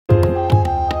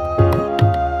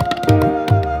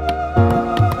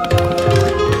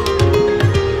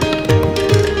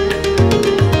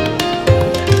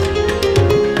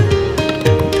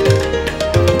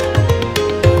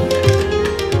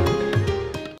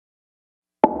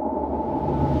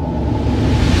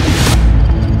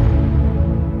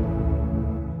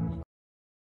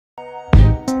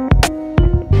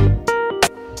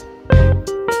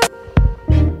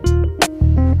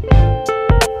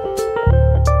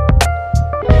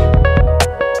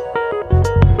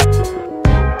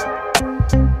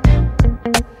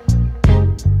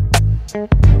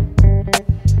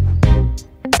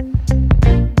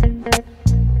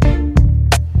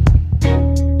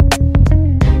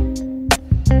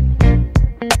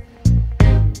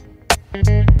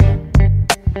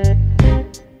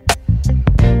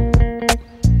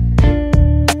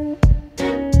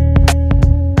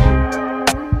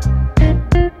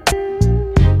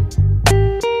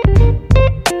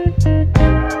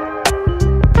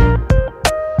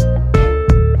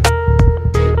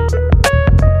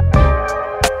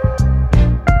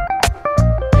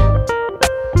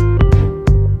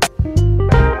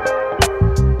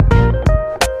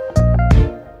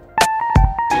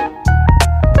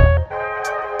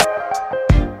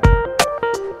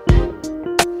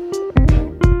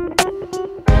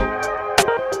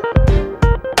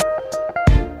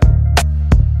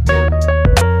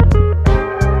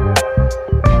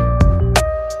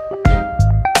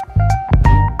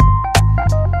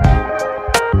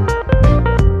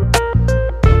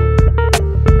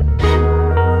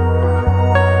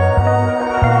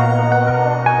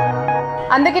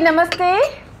నమస్తే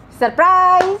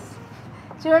సర్ప్రైజ్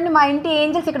చూడండి మా ఇంటి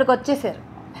ఏంజల్స్ ఇక్కడికి వచ్చేసారు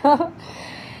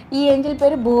ఈ ఏంజల్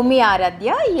పేరు భూమి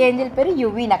ఆరాధ్య ఈ ఏంజల్ పేరు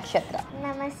యువి నక్షత్ర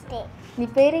నమస్తే నీ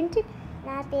పేరేంటి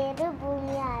నా పేరు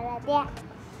భూమి ఆరాధ్య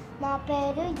నా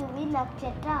పేరు యువి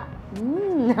నక్షత్ర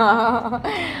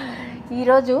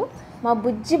ఈరోజు మా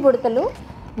బుజ్జి బుడతలు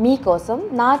మీకోసం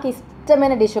నాకు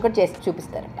ఇష్టమైన డిష్ ఒకటి చేసి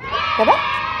చూపిస్తారంట కదా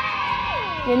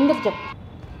ఎందుకు చెప్పు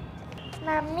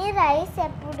మమ్మీ రైస్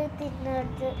ఎప్పుడు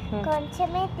తినొద్దు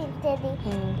కొంచెమే తింటది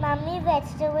మమ్మీ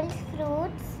వెజిటబుల్స్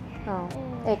ఫ్రూట్స్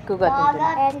ఎక్కువగా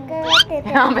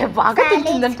బాగా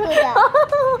తింటుందంట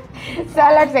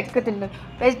సలాడ్స్ ఎక్కువ తింటాను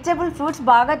వెజిటబుల్ ఫ్రూట్స్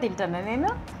బాగా తింటాను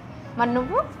నేను మరి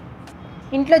నువ్వు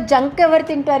ఇంట్లో జంక్ ఎవరు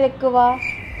తింటారు ఎక్కువ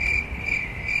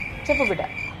చెప్పు బిడ్డ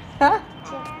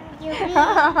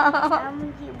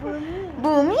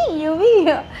భూమి యువి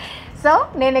సో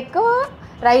నేను ఎక్కువ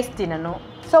రైస్ తినను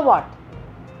సో వాట్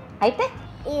అయితే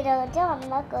ఈరోజు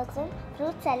అమ్మ కోసం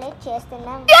ఫ్రూట్ సలాడ్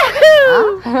చేస్తున్నాం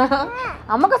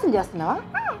అమ్మ కోసం చేస్తున్నావా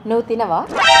నువ్వు తినవా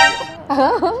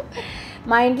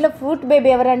మా ఇంట్లో ఫ్రూట్ బేబీ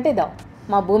ఎవరంటే ఇదా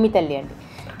మా భూమి తల్లి అండి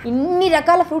ఇన్ని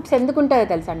రకాల ఫ్రూట్స్ ఎందుకు ఉంటాయో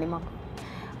తెలుసా అండి మాకు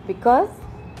బికాజ్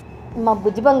మా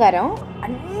బుజ్జి బంగారం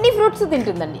అన్ని ఫ్రూట్స్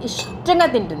తింటుందండి ఇష్టంగా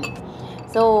తింటుంది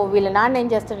సో వీళ్ళ నాన్న ఏం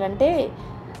చేస్తాడంటే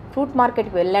ఫ్రూట్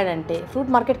మార్కెట్కి వెళ్ళాడంటే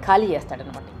ఫ్రూట్ మార్కెట్ ఖాళీ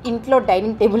చేస్తాడనమాట ఇంట్లో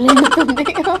డైనింగ్ టేబుల్ ఉంటుంది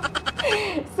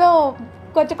సో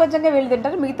కొంచెంగా వీళ్ళు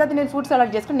తింటారు మిగతాది నేను ఫ్రూట్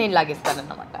సలాడ్ చేసుకుని నేను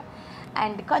లాగేస్తానన్నమాట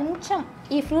అండ్ కొంచెం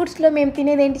ఈ ఫ్రూట్స్లో మేము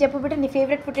తినేది ఏంటి చెప్పు బిడ్డ నీ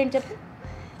ఫేవరెట్ ఫ్రూట్ ఏంటి చెప్పు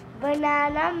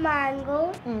banana mango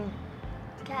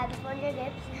California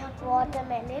grapes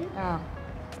watermelon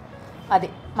అదే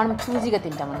మనం చూజీగా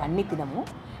తింటాము అన్నీ తినము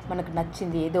మనకు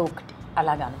నచ్చింది ఏదో ఒకటి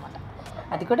అలాగా అనమాట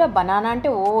అది కూడా బనానా అంటే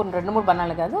ఓ 2-3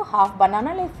 బనానాలు కాదు హాఫ్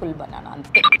బనానా లేదు ఫుల్ బనానా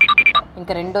అంతే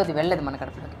ఇంకా రెండోది వెళ్ళదు మన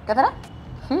కడుపులోకి కదరా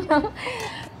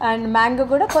అండ్ మ్యాంగో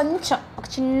కూడా కొంచెం ఒక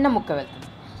చిన్న ముక్క వెళ్తుంది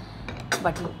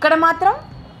బట్ ఇక్కడ మాత్రం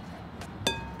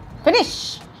ఫినిష్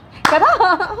కదా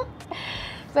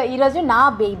సో ఈరోజు నా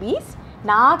బేబీస్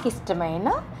నాకు ఇష్టమైన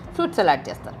ఫ్రూట్ సలాడ్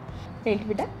చేస్తారు ఏంటి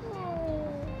బిడ్డ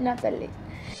నా తల్లి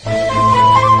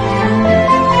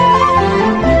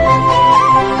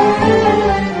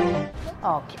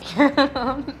ఓకే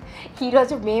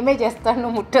ఈరోజు మేమే చేస్తాను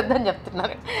ముట్టొద్దని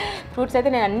చెప్తున్నారు ఫ్రూట్స్ అయితే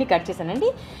నేను అన్నీ కట్ చేశానండి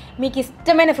మీకు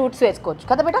ఇష్టమైన ఫ్రూట్స్ వేసుకోవచ్చు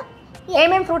కదా బేటా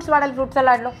ఏమేమి ఫ్రూట్స్ వాడాలి ఫ్రూట్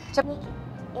సలాడ్లో చెప్పు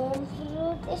ఏం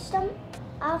ఫ్రూట్ ఇష్టం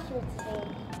ఆ ఫ్రూట్స్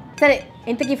సరే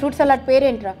ఇంతకీ fruit salad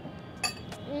పేరేంట్రా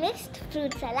mixed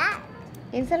fruit salad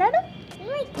ఏం salad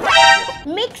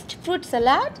mixed fruit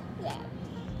salad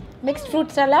mixed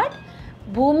fruit salad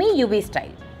భూమి యువి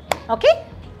స్టైల్ ఓకే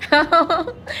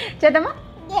చేద్దామా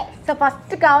సో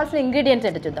ఫస్ట్ కావాల్సిన ఇంగ్రీడియంట్స్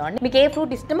ఏంటో చూద్దామండి మీకు ఏ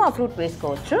ఫ్రూట్ ఇష్టమో ఆ ఫ్రూట్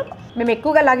వేసుకోవచ్చు మేము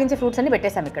ఎక్కువగా లాగించే ఫ్రూట్స్ అన్ని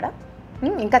పెట్టేసాం ఇక్కడ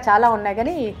ఇంకా చాలా ఉన్నాయి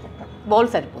కానీ బౌల్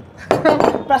సరిపోదు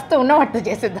ప్రస్తుతం ఉన్న వాటితో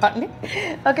చేసేద్దామండి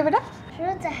okay beta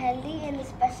fruits healthy and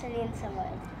special in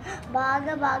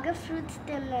summer బాగా ఫ్రూట్స్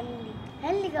తినండి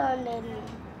హెల్దీగా ఉండండి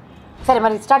సరే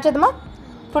మరి స్టార్ట్ చేద్దామా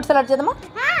ఫ్రూట్ సలాడ్ చేద్దామా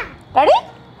రెడీ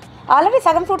ఆల్రెడీ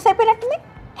సగం ఫ్రూట్స్ అయిపోయినట్టుంది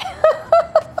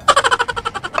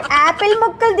యాపిల్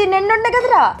ముక్కలు దీన్ని ఎండు ఉండే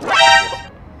కదరా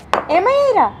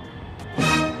ఏమయ్యారా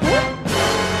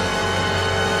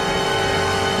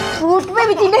ఫ్రూట్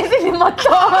మేము తినేసింది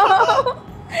మొత్తం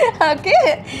ఓకే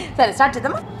సరే స్టార్ట్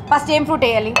చేద్దామా ఫస్ట్ ఏం ఫ్రూట్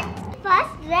వేయాలి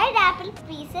ఫస్ట్ రెడ్ యాపిల్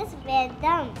పీసెస్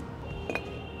వేద్దాం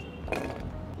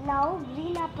నౌ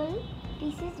గ్రీన్ యాపిల్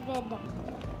పీసెస్ వేద్దాం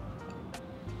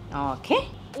ఓకే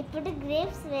ఇప్పుడు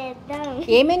గ్రేప్స్ వేద్దాం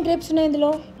ఏమేం గ్రేప్స్ ఉన్నాయి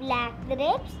ఇందులో black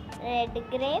grapes red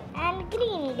grape and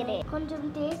green grape కొంచెం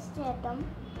టేస్ట్ చేద్దాం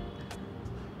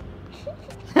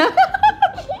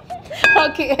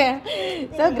ఓకే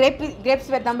సో గ్రేప్స్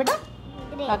వేద్దాం బేటా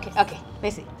ఓకే ఓకే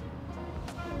వేసి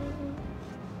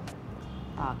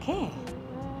ఓకే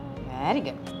వెరీ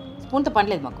గుడ్ స్పూన్తో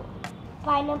పడలేదు మాకు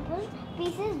పైనాపిల్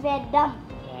పీసెస్ వేద్దాం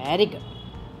వెరీ గుడ్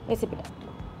వేసి బిడ్డ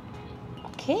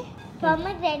ఓకే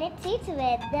పొమగ్రానేట్ సీడ్స్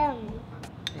వేద్దాం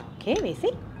ఓకే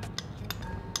వేసి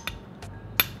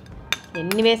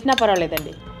ఎన్ని వేసినా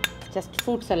పర్వాలేదండి జస్ట్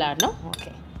ఫ్రూట్ సలాడ్ను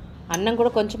ఓకే అన్నం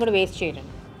కూడా కొంచెం కూడా వేస్ట్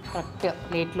చేయరండి కరెక్ట్గా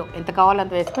ప్లేట్లో ఎంత కావాలో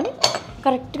అంత వేసుకొని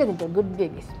కరెక్ట్గా తింటారు గుడ్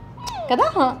బేబీస్ కదా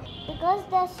because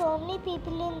there are so many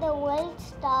people in the world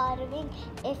starving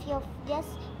if you're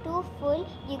just too full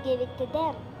you give it to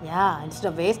them yeah instead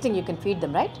of wasting you can feed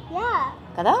them right yeah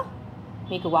కదా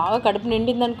మీకు బాగా కడుపు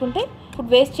నిండింది అనుకుంటే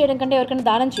food waste చేయడం కంటే ఎవరికైనా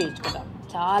దానం చేయొచ్చు కదా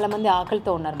చాలామంది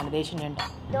ఆకలితో ఉన్నారు మన దేశం అంటే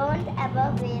don't ever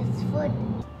waste food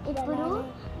ఇప్పుడు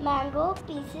మ్యాంగో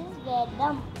పీసెస్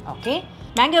వేద్దాం ఓకే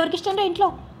మ్యాంగో ఎవరికి ఇష్టం రా ఇంట్లో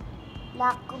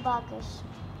నాకు బాగా ఇష్టం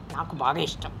నాకు బాగా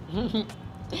ఇష్టం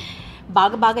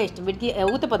బాగా ఇష్టం వీటికి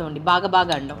ఊత పదం అండి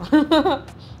బాగా అండం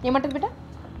ఏమంటుంది బిడ్డ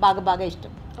బాగా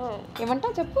ఇష్టం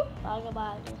ఏమంటావు చెప్పు. బాగా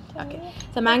ఓకే,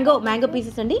 సో మ్యాంగో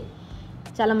పీసెస్ అండి,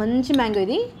 చాలా మంచి మ్యాంగో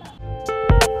ఇది,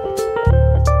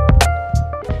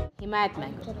 హిమాయత్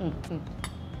మ్యాంగో.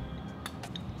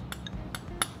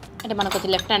 అంటే మనకు వచ్చి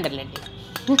లెఫ్ట్ హ్యాండర్లేండి,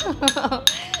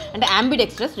 అంటే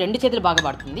అంబిడెక్స్ట్రస్, 2 చేతులు బాగా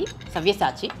పడుతుంది,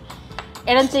 సవ్యసాచి,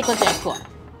 ఎడం చేయి కొంచెం ఎక్కువ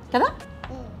కదా.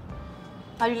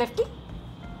 అవి లెఫ్ట్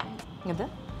కదా.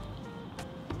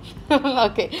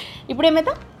 ఓకే, ఇప్పుడు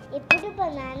ఏమైతే ఇప్పుడు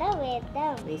బనానా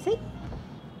వేద్దాం. వేసి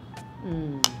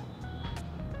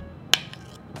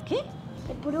ఓకే,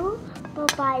 ఇప్పుడు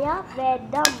పపాయ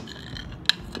వేద్దాం.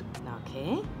 ఓకే,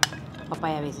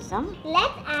 పపాయ వేసేసాం.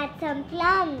 Let's add some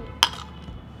plum.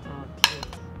 Okay,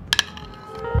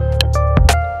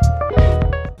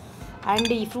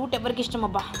 and ఈ ఫ్రూట్ ఎవరికి ఇష్టం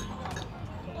అబ్బా.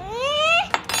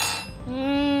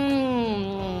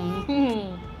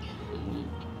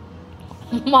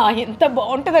 మా ఎంత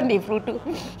బాగుంటుందండి ఈ ఫ్రూట్,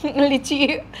 లిచి,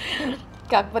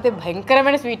 కాకపోతే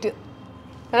భయంకరమైన స్వీట్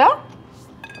కదా.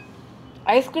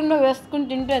 ఐస్ క్రీమ్లో వేసుకుని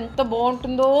తింటే ఎంత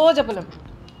బాగుంటుందో చెప్పలేం.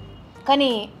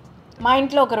 కానీ మా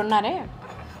ఇంట్లో ఒకరు ఉన్నారే,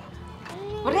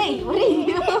 ఒరేయ్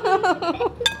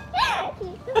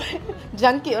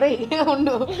జంకి, ఒరేయ్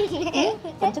ఉండు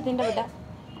కొంచెం తింటా బిడ్డ,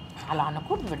 అలా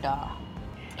అనకూడదు బిడ్డ.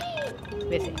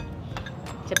 వేసే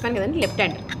చెప్పాను కదండి, లెఫ్ట్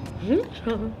హ్యాండ్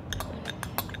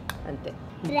అంతే.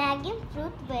 డ్రాగన్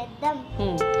ఫ్రూట్ వేద్దాం.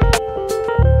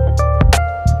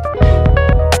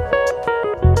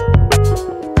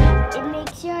 It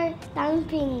makes your tongue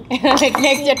pink. It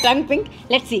makes your tongue pink.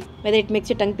 Let's see whether it makes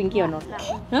your tongue pinky or not.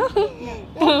 No.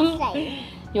 Let's try.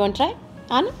 You want to try?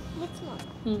 Anu? Let's not.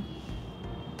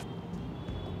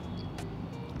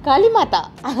 Kalimata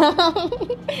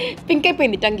pink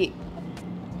అయిపోయింది టంగి.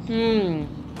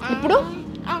 ఇప్పుడు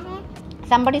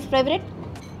somebody's favourite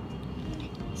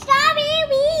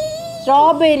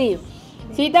strawberry.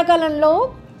 శీతాకాలంలో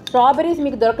strawberries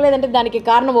మీకు దొరకలేదంటే దానికి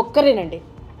కారణం ఒక్కరేనండి.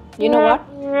 You know what?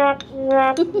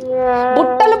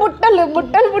 బుట్టలు బుట్టలు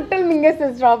బుట్టలు బుట్టలు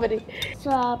మింగేస్తుంది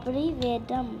స్ట్రాబెర్రీ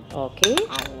వేద్దాం. ఓకే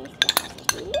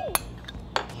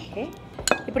ఓకే,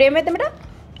 ఇప్పుడు ఏమైతే మేడం?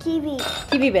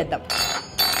 కివి వేద్దాం.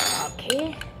 ఓకే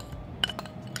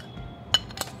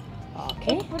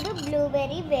ఓకే, ఇప్పుడు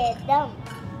బ్లూబెర్రీ వేద్దాం.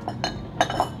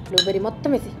 బ్లూబెర్రీ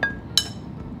మొత్తం వేసి.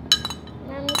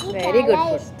 మమ్మీకి వెరీ గుడ్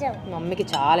చాలా ఫుడ్. ఇష్టం. మమ్మీకి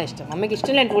చాలా ఇష్టం. మమ్మీకి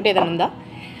ఇష్టం లేని ఫ్రూట్ ఏదైనా ఉందా?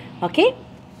 Okay,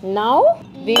 now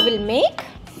we will make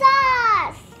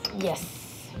sauce. Yes,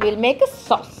 will make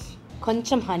sauce.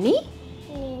 కొంచెం హనీ,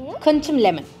 కొంచెం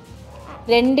లెమన్,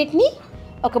 రెండింటిని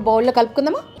ఒక బౌల్లో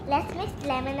కలుపుకుందామా? Let's mix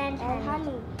lemon and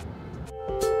honey.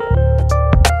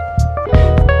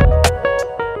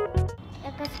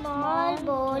 Like a small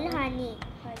bowl honey.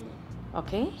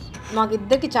 Okay, మాకు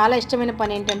ఇద్దరికి చాలా ఇష్టమైన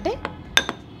పని ఏంటంటే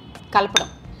కలపడం.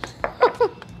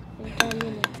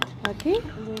 ఓకే,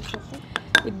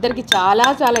 ఇద్దరికి చాలా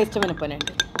చాలా ఇష్టమైన పని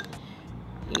అండి.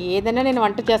 ఏదైనా నేను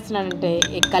వంట చేస్తున్నానంటే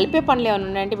ఈ కలిపే పనులు ఏమైనా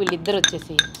ఉన్నాయంటే వీళ్ళిద్దరు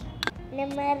వచ్చేసి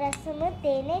నిమ్మరసము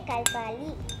తేనె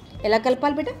కలపాలి. ఎలా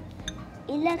కలపాలి బిడ్డ?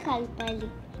 ఇలా కలపాలి.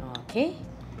 Okay,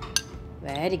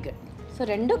 very good. సో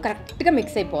రెండు కరెక్ట్గా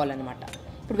మిక్స్ అయిపోవాలన్నమాట.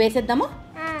 ఇప్పుడు వేసేద్దామా?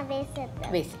 వేసేద్దాం.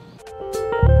 వేసి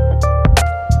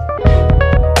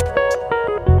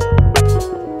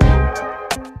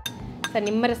సార్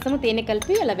నిమ్మరసము తేనె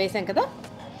కలిపి అలా వేసాం కదా.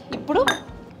 ఇప్పుడు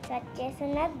కట్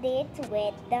చేసిన డేట్స్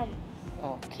వేద్దాం.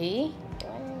 ఓకే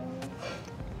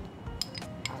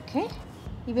ఓకే,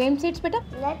 ఇవేం seeds beta?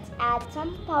 Let's add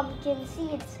some pumpkin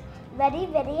seeds. Very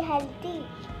very healthy.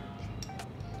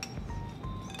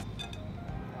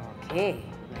 Okay,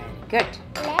 very good.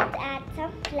 Let's add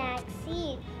some flax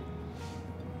seeds.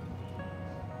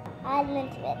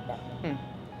 Almonds వేద్దాం.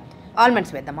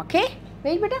 ఆల్మండ్స్ వేద్దాం. ఓకే,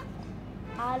 వెయ్యి బేటా.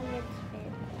 ఆల్మండ్స్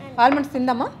వేద్దాం. ఆల్మండ్స్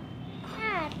తిందామా?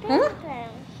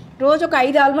 రోజు ఒక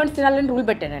 5 ఆల్మండ్స్ తినాలని రూల్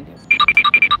పెట్టానండి.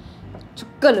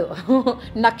 చుక్కలు,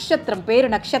 నక్షత్రం పేరు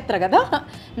నక్షత్ర కదా,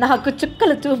 నాకు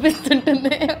చుక్కలు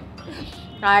చూపిస్తుంటుంది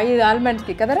 5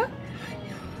 ఆల్మండ్స్కి కదరా.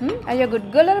 అయ్యో good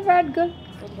girl or bad girl?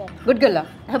 Good girl.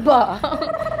 అబ్బా,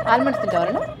 ఆల్మండ్స్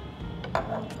తింటావా?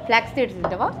 ఫ్లాక్స్ సీడ్స్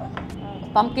తింటావా?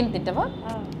 పంకిన్ తింటావా?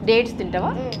 డేట్స్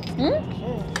తింటావా?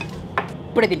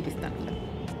 ఇప్పుడే తినిపిస్తాను.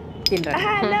 తినరా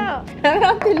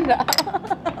తినరా.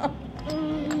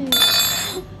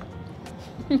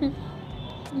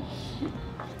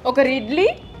 ఒకరు ఇడ్లీ,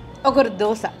 ఒకరు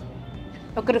దోశ,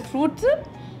 ఒకరు ఫ్రూట్స్,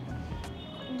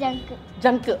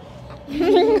 జంక్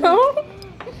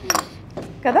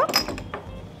కదా.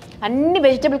 అన్ని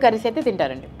వెజిటబుల్ కర్రీస్ అయితే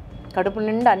తింటారండి. కడుపు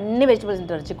నిండా అన్ని వెజిటబుల్స్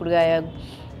తింటారు. చిక్కుడుకాయ,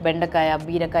 బెండకాయ,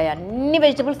 బీరకాయ, అన్ని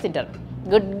వెజిటబుల్స్ తింటారు.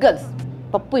 Good girls.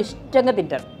 పప్పు ఇష్టంగా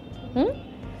తింటారు.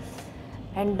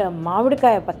 అండ్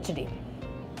మామిడికాయ పచ్చడి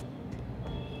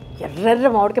ఎర్ర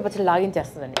మామిడికాయ పచ్చడి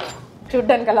లాగించేస్తుందండి.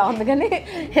 చూడ్డానికి అలా ఉంది కానీ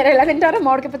ఎలా తింటారో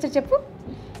మామిడికాయ పచ్చడి చెప్పు.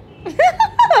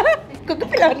 కుక్క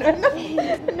పిల్ల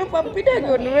నువ్వు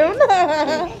పంపినాకు నువ్వేమన్నా.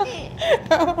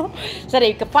 సరే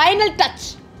ఇక ఫైనల్ టచ్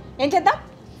ఏం చేద్దాం?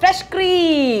 Fresh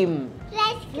cream.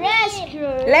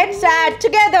 Let's add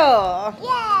together.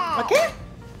 Okay,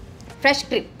 fresh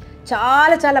cream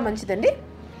చాలా చాలా మంచిదండి.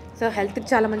 సో హెల్త్కి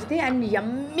చాలా మంచిది అండ్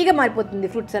యమ్మీగా మారిపోతుంది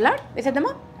fruit salad.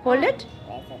 వేసేద్దామా? Hold it.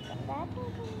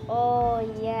 Oh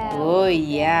yeah. Oh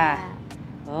yeah.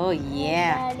 Oh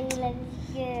yeah.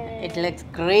 It looks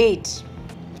great.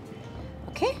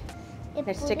 Okay.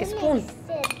 Let's take a spoon.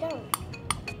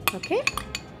 Okay.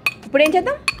 ఇప్పుడు ఏం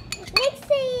చేద్దాం?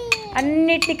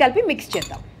 అన్నిటిని కలిపి మిక్స్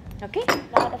చేద్దాం. Okay.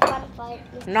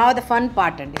 Now the fun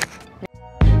part అండి.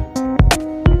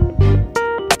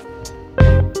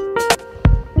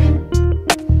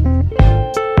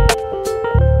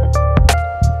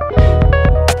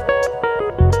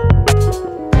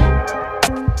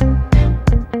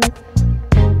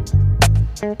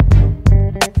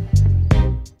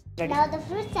 Now the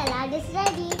fruit salad is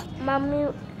ready. Mommy,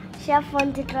 chef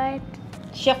wants to try it.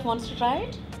 Chef wants to try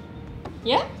it?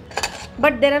 Yeah?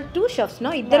 But there are two chefs, no?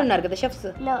 ఇద్దరు ఉన్నారు కదా chefs.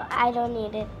 No, I don't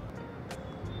need it.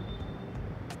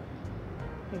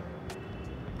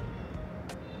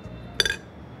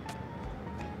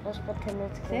 Let's pretend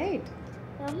it's good. Say it.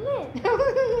 Yummy.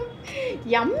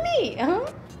 Yummy.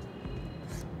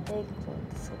 Big one,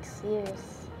 6 years.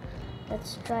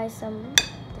 Let's try some.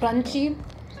 Crunchy,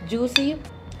 juicy,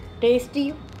 tasty,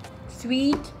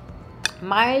 sweet,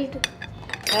 mild,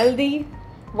 healthy,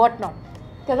 what not?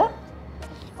 కదా?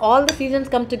 All the seasons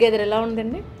come together. ఎలా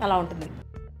ఉందండి? అలా ఉంటుంది.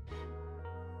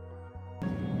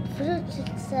 Fruit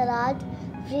salad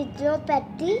ఫ్రిడ్జ్లో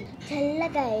పెట్టి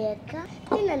చల్లగా అయ్యాక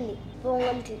తినండి.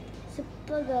 బాగుంటుంది,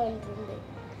 సూపర్గా ఉంటుంది.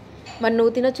 మరి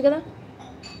నువ్వు తినొచ్చు కదా?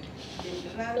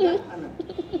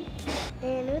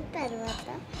 నేను తర్వాత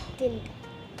తింటా.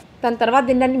 దాని తర్వాత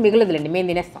తినడానికి మిగలదులేండి, మేము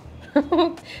తినేస్తాం.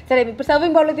 సరే ఇప్పుడు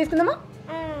సర్వింగ్ బౌల్లో తీసుకుందామా?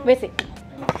 వేసి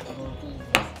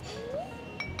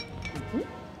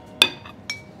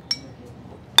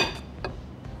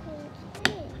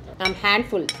ఐమ్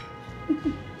హ్యాండ్ఫుల్.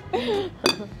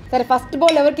 సరే ఫస్ట్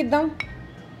బౌల్ ఎవరికి ఇద్దాం?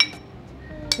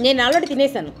 నేను ఆల్రెడీ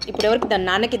తినేసాను. ఇప్పుడు ఎవరికి ఇద్దాం?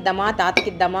 నాన్నకి ఇద్దామా, తాతకి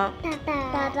ఇద్దామా?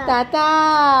 తాత.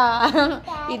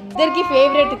 ఇద్దరికి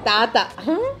ఫేవరెట్ తాత.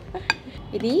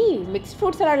 ఇది మిక్స్డ్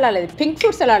ఫ్రూట్ సలాడ్ లా లేదు, పింక్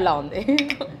ఫ్రూట్ సలాడ్ లా ఉంది.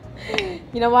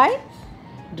 You know why?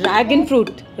 Dragon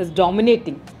fruit is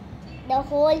dominating The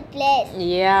whole place.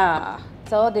 Yeah.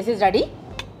 So this is ready.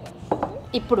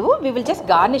 ఇప్పుడు we will just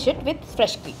garnish it with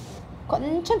fresh cream.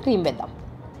 కొంచెం క్రీమ్ వేద్దాం.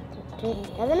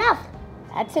 That's enough.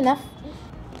 That's enough.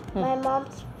 My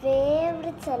mom's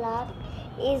favorite salad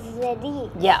is ready.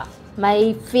 Yeah. My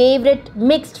favorite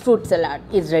mixed fruit salad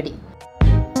is ready.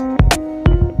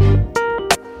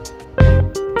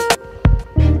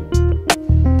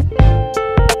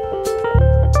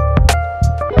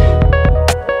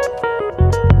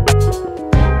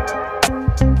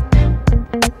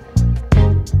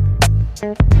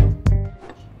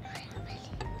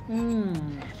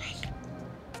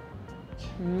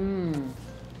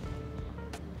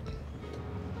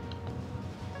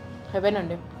 Haven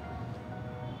అండి.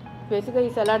 బేసిక్గా ఈ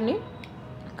సలాడ్ని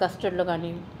కస్టర్డ్లో కానీ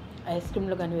ice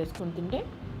క్రీమ్లో కానీ వేసుకొని తింటే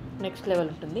నెక్స్ట్ లెవెల్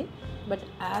ఉంటుంది. బట్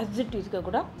యాజ్ ఇట్ ఈస్గా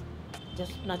కూడా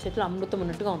జస్ట్ నా చేతిలో అమృతం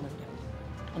ఉన్నట్టుగా ఉందండి.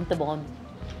 అంత బాగుంది.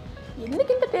 ఎందుకు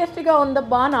ఇంత టేస్టీగా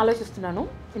ఉందబ్బా అని ఆలోచిస్తున్నాను.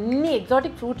 ఎన్ని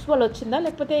ఎగ్జాటిక్ ఫ్రూట్స్ వల్ల వచ్చిందా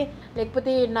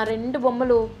లేకపోతే నా 2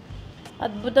 బొమ్మలు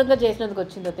అద్భుతంగా చేసినందుకు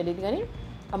వచ్చిందో తెలియదు కానీ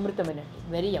అమృతమేనండి.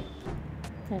 వెరీ యమ్.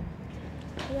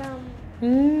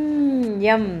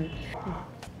 యమ్.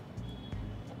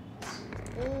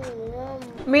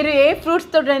 మీరు ఏ ఫ్రూట్స్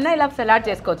తోటైనా ఇలా సలాడ్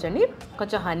చేసుకోవచ్చండి.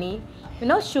 కొంచెం హనీ,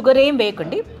 షుగర్ ఏం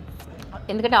వేయకండి,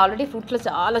 ఎందుకంటే ఆల్రెడీ ఫ్రూట్స్లో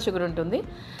చాలా షుగర్ ఉంటుంది.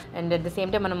 And at the same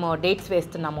time మనము డేట్స్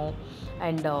వేస్తున్నాము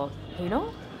అండ్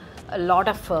లాట్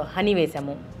ఆఫ్ హనీ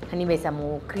వేసాము,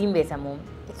 క్రీమ్ వేసాము.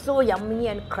 It's so yummy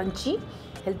and crunchy,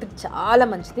 హెల్త్కి చాలా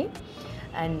మంచిది.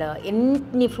 అండ్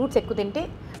ఎన్ని ఫ్రూట్స్ ఎక్కువ తింటే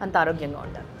అంత ఆరోగ్యంగా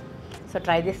ఉంటారు. So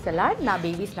try this salad. నా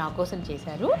బేబీస్ నా కోసం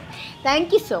చేశారు. Thank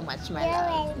you so much my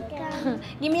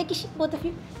give me a kiss both of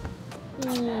you.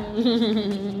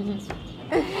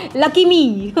 Lucky me.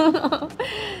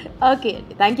 Okay,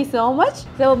 thank you so much.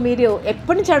 So మీరు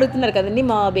ఎప్పటి నుంచి అడుగుతున్నారు కదండి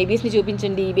మా బేబీస్ని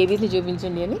చూపించండి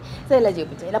అని. సో ఇలా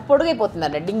చూపించండి. ఇలా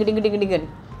పొడుగైపోతున్నారు డింగ్ డింగ్ డింగ్ డింగ్ అని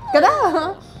కదా.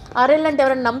 6 ఏళ్ళు అంటే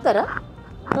ఎవరైనా నమ్ముతారా?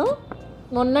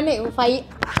 మొన్ననే 5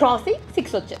 క్రాస్ అయ్యి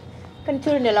 6 వచ్చారు, కానీ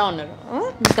చూడండి ఎలా ఉన్నారు,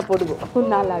 ఇంత పొడుగు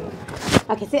నాలాగా.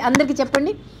 ఓకే, అందరికీ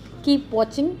చెప్పండి, కీప్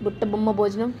వాచింగ్ బుట్ట బొమ్మ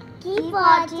భోజనం. Keep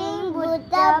watching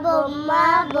Buddha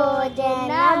Bomma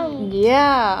Bhojanam.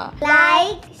 Yeah.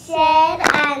 Like, share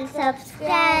and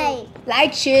subscribe.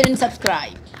 Like, share and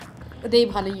subscribe.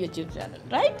 Udaya Bhanu YouTube channel,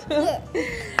 right?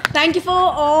 Thank you for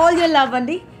all your love,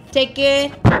 Andy. Take care.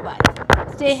 Bye.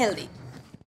 Stay healthy.